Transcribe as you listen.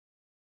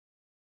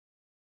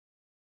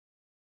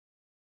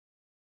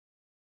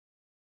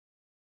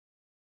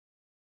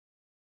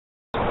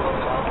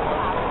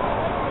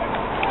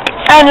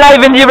And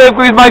live in direct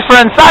with my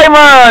friend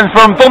Simon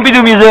from Pompidou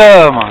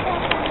Museum.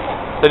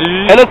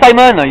 Salut. Hello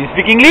Simon, you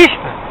speak English?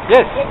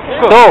 Yes.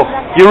 So,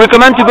 you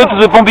recommend to go to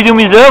the Pompidou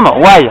Museum?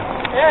 Why?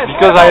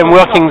 Because I am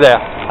working there.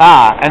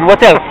 Ah, and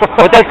what else?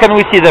 What else can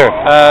we see there?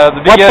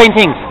 What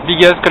paintings?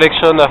 Biggest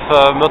collection of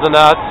modern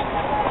art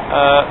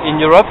in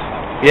Europe.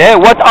 Yeah,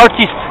 what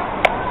artists?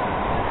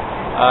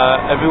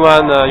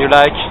 Everyone you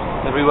like,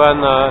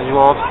 everyone you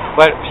want.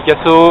 Well,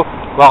 Picasso,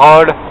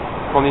 Warhol,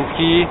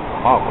 Kandinsky.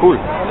 Oh, cool.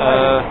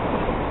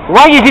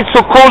 Why is it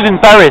so cold in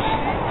Paris?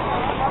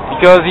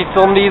 Because it's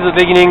only the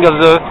beginning of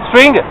the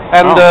spring,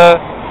 and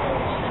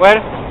well,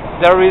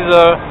 there is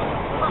a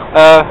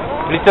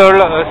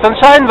little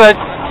sunshine, but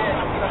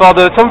for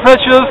the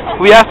temperatures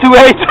we have to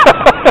wait.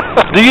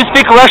 Do you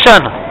speak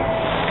Russian?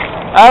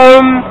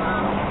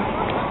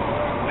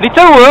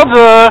 Little words.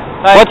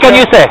 Like, what can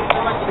you say?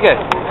 Okay.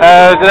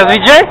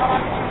 Здравствуйте.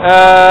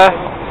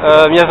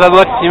 Меня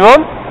зовут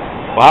Simon.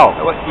 Wow.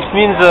 It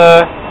means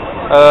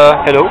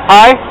hello.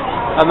 Hi.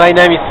 My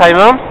name is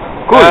Simon.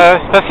 Cool.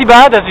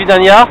 Спасибо. До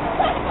свидания.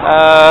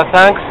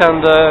 Thanks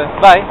and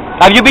bye.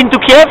 Have you been to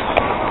Kiev?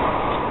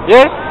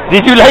 Yes.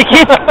 Did you like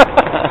it?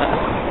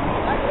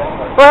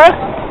 Well,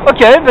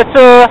 okay, but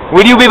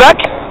will you be back?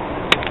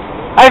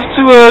 I have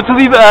to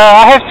be.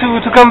 I have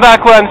to come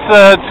back once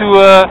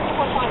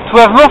to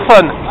have more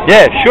fun.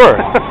 Yeah, sure.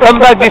 Come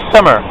back this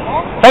summer.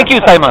 Thank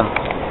you, Simon.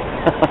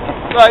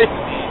 Bye.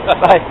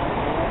 Bye.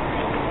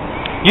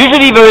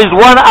 Usually there is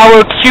 1 hour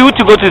queue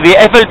to go to the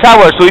Eiffel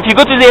Tower. So if you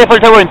go to the Eiffel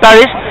Tower in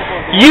Paris,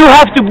 you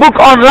have to book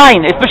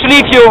online,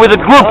 especially if you're with a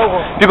group.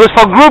 Because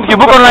for group, you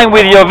book online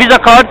with your Visa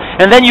card,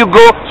 and then you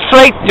go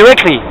straight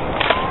directly.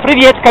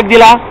 Привет, как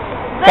дела?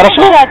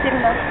 Хорошо?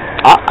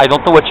 I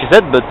don't know what she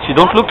said, but she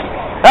don't look.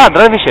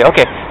 Здравствуйте.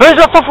 Okay. There is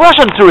lots of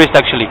Russian tourists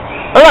actually.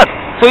 A lot.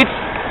 So it's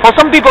for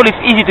some people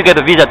it's easy to get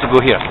a visa to go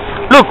here.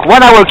 Look,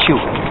 1 hour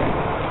queue.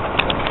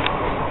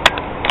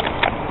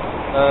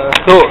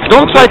 So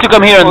don't try to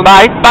come here and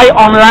buy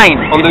online.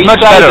 On the it's east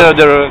much side, better.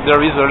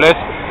 there is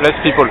less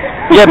people.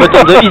 Yeah, but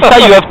on the east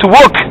side you have to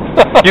walk.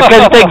 You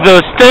can take the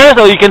stairs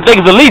or you can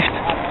take the lift.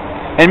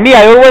 And me,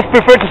 I always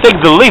prefer to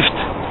take the lift.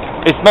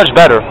 It's much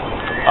better.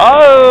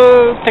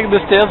 Take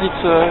the stairs.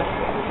 It's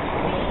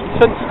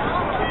fun.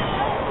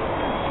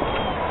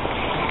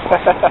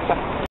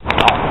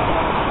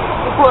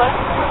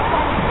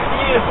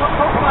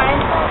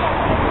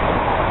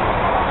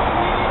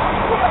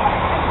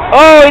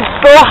 Oh, it's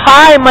so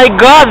high, my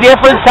God, the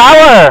Eiffel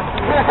Tower!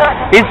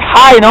 It's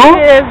high, no?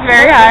 It is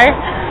very high.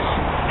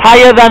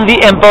 Higher than the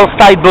Empire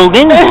State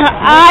Building?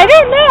 I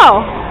don't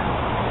know.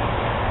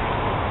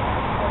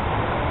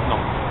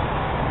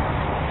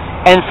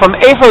 And from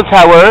Eiffel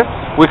Tower,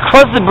 we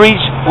cross the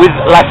bridge with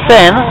La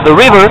Seine, the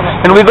river,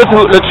 and we go to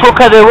Le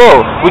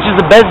Trocadéro, which is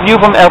the best view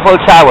from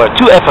Eiffel Tower,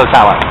 to Eiffel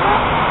Tower.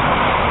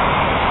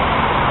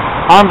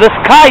 And the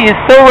sky is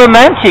so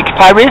romantic,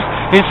 Paris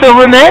is so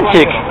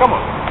romantic. Come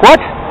on.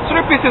 What?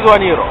 3 pieces,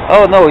 €1.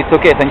 Oh no, it's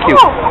okay, thank you.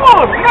 Come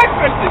on, nice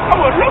person.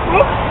 Come on,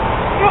 look.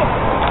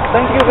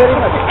 Thank you very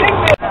much.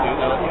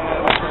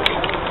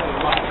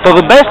 So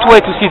the best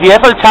way to see the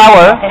Eiffel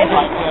Tower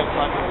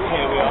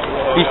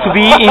is to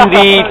be in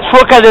the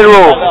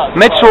Trocadéro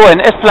metro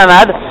and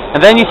Esplanade,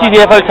 and then you see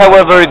the Eiffel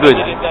Tower very good.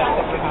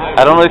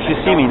 I don't know if you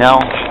see me now.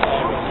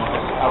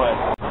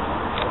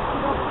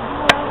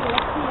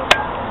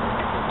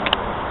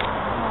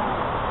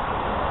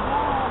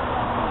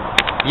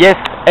 Yes,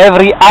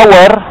 every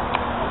hour,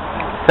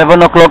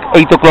 7 o'clock,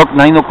 8 o'clock,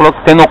 9 o'clock,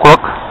 10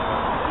 o'clock.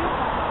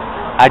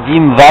 1, 2,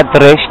 3,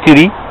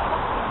 4.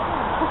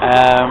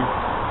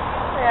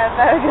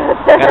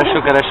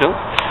 Хорошо.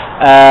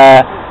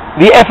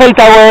 The Eiffel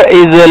Tower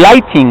is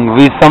lighting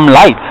with some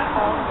light.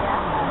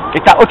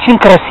 Это очень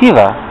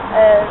красиво.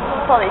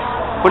 Polish.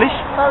 Polish?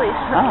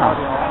 Polish. Ah,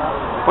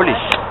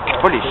 Polish.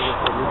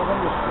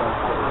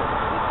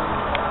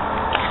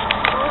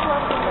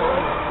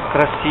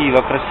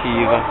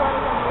 Красиво.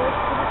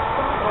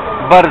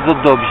 Bardzo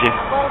dobrze.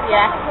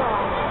 Yeah.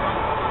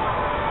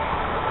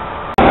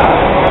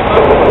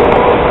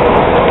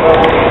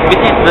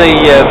 This is the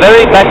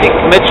very basic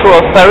metro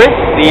of Paris,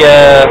 the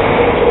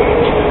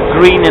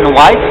green and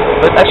white.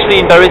 But actually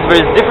in Paris there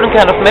is different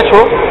kind of metro: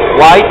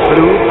 white,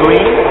 blue,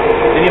 green,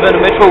 and even a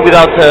metro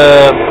without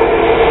a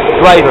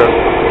driver.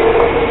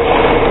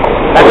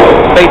 That's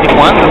the basic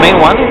one, the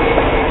main one.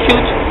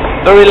 Cute,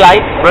 very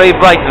light, very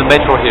bright. The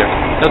metro here,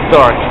 not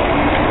dark.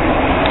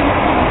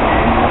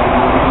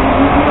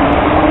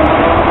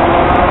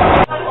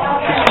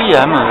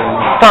 I'm a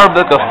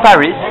Starbucks of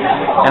Paris,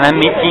 and I'm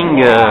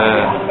meeting a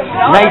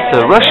nice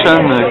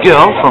Russian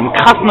girl from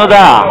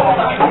Krasnodar.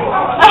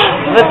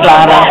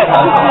 Svetlana.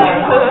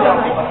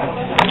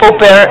 Au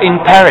pair in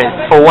Paris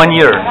for 1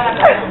 year.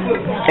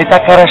 Это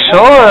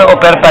хорошо, au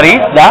pair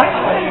Paris, да?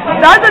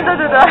 Да.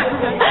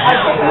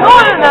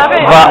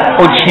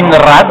 Очень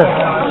рад.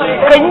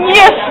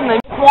 Конечно.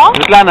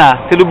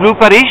 Svetlana, ты люблю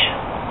Париж?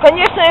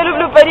 Конечно, я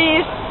люблю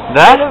Париж.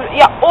 Да?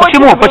 Я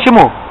очень люблю.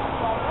 Почему?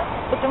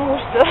 Потому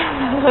что...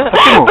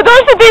 Почему? Потому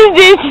что ты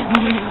здесь.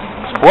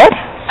 What?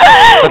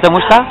 Потому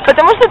что?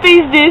 Потому что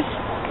ты здесь.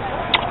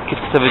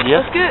 ça veut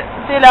dire? Parce que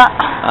t'es là.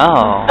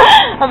 Oh.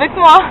 Avec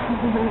moi.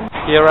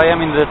 Here I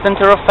am in the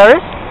center of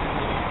Paris,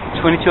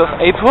 22 of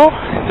April.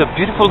 It's a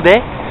beautiful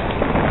day.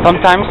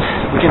 Sometimes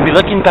we can be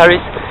lucky in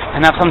Paris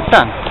and have some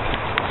sun.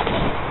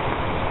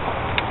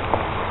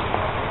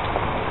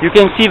 You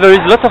can see there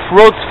is lots of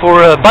roads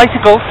for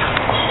bicycles.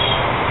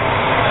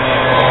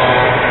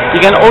 You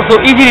can also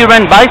easily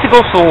rent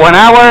bicycles for 1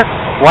 hour,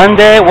 1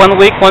 day, 1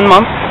 week, 1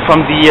 month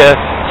from the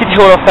City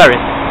Hall of Paris.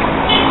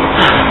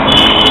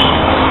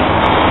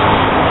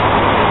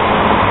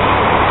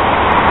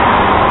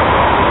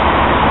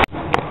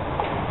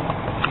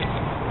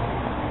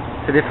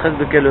 C'est des fraises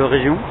de quelle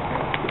région?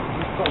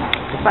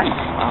 Espagne.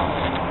 Wow.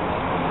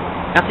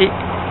 Merci.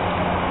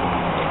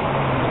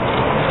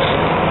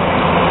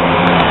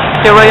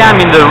 Here I am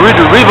in the rue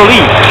de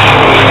Rivoli,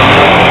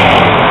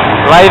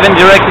 live and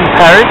direct in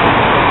Paris.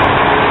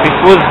 This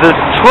was the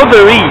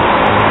strawberry,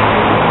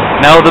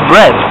 now the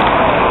bread.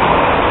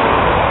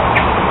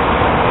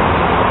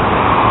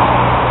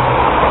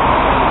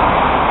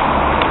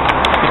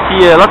 You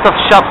see a lot of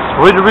shops.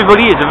 Rue de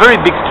Rivoli is a very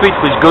big street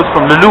which goes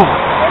from the Louvre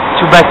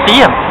to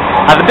Bastille.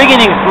 At the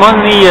beginning it's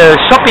mostly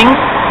shopping,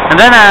 and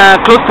then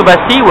close to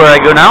Bastille, where I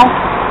go now,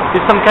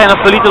 there's some kind of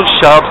a little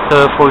shops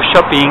for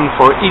shopping,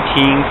 for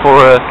eating,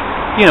 for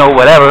you know,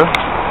 whatever.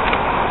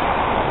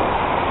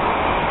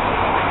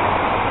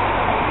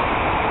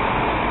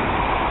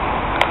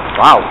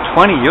 Wow,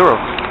 20 euros.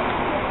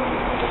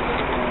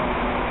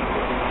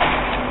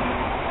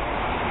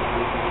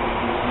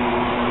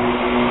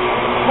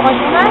 Pour un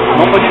journal?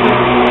 Non, pas du tout.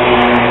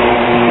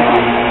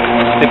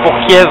 C'est pour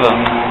Kiev.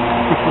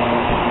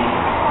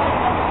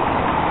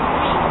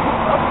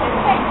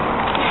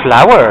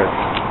 Flowers.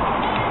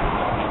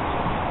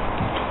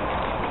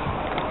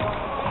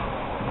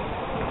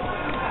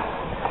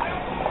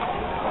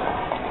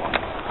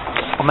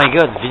 Oh my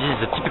god, this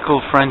is a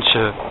typical French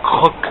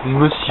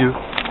croque-monsieur.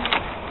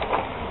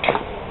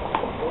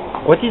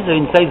 What is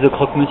inside the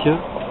croque-monsieur?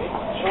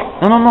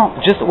 Non, non, non,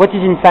 just what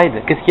is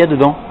inside? Qu'est-ce qu'il y a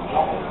dedans?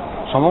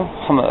 Jambon?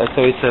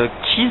 So it's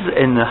cheese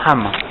and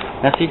ham.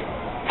 Merci.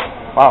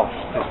 Wow,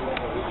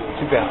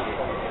 super.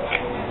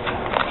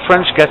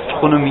 French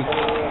gastronomy.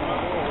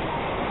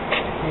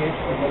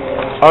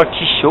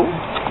 Artichaut.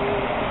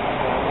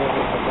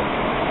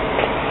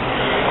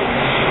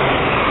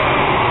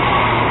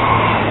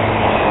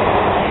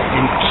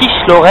 Une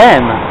quiche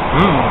lorraine.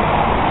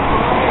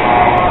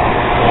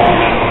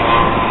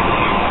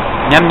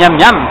 Miam miam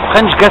miam.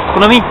 French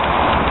gastronomy.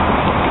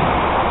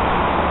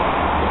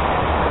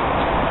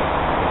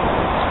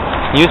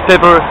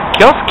 Newspaper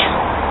kiosque.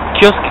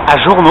 Kiosque à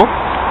journaux.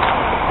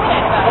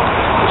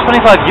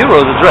 25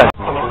 euros a dress.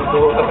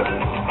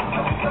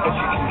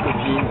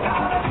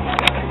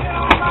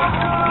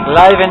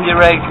 Live and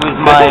direct with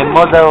my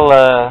model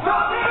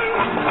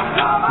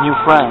new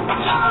friend.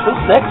 She's so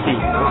sexy.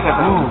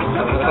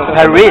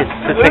 Paris,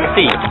 c'est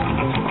sexy.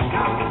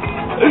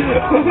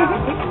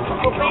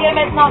 Faut payer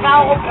maintenant 20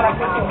 € pour la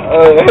photo.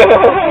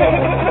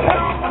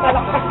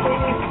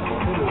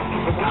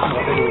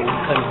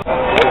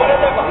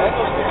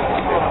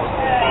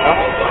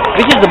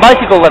 This is the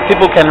bicycle that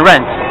people can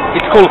rent.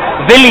 It's called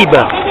Vélib.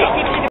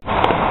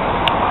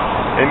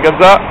 Une comme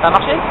ça? Ça a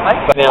marché? Ouais.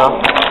 Bien.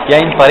 Il y a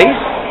une Paris.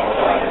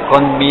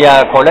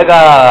 Я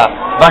коллега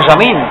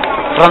Benjamin,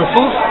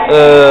 француз,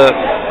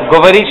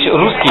 говорит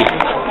русский.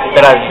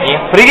 Здравствуйте.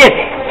 Привет!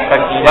 Как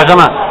дела?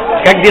 Benjamin,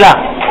 как дела?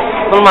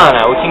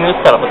 Нормально, очень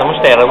устал, потому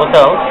что я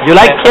работал. You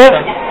like Kiev?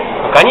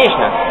 Ну,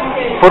 конечно.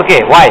 ¿Por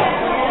qué? Why?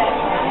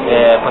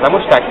 Потому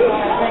что так.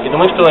 Я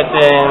думаю, что это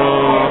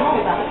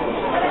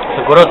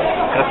город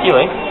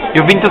красивый.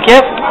 You've been to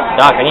Kiev?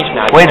 Да,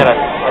 конечно. When?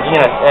 Один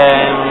раз.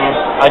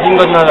 1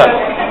 год назад.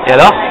 Et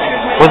alors?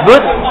 Was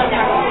good?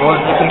 Вот,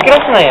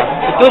 прекрасная.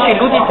 И тоже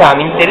люди там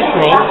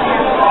интересные,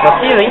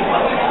 красивые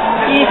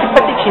и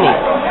симпатичные.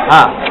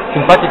 Ah,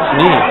 sympathique.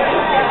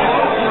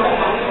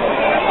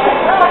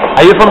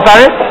 Are you from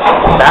Paris?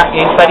 Да, я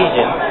из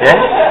Парижа. Yeah.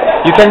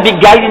 You can be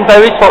guide in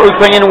Paris for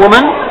Ukrainian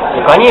women?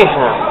 Ну,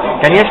 конечно.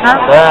 Конечно?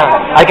 Да.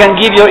 I can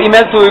give your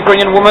email to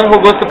Ukrainian woman who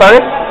goes to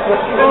Paris?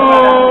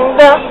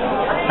 Да.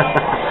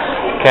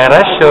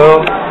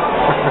 Хорошо.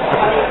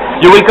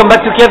 You will come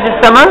back to Kiev this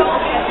summer?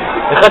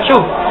 Я хочу.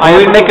 You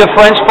will make a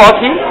French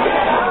party?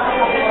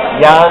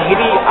 Я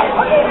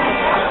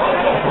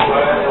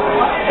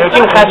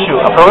очень хочу.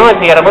 А проблема,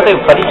 что я работаю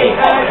в Париже.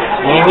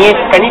 У меня не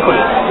есть каникулы.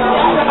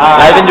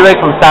 Live and direct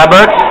from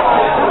Starbuck.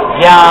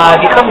 Я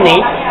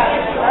выходный.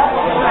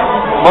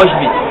 Может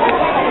быть.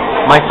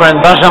 My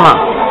friend Benjamin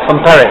from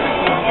Paris.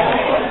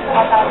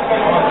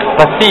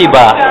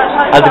 Спасибо,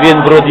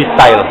 Adrien Brody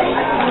style.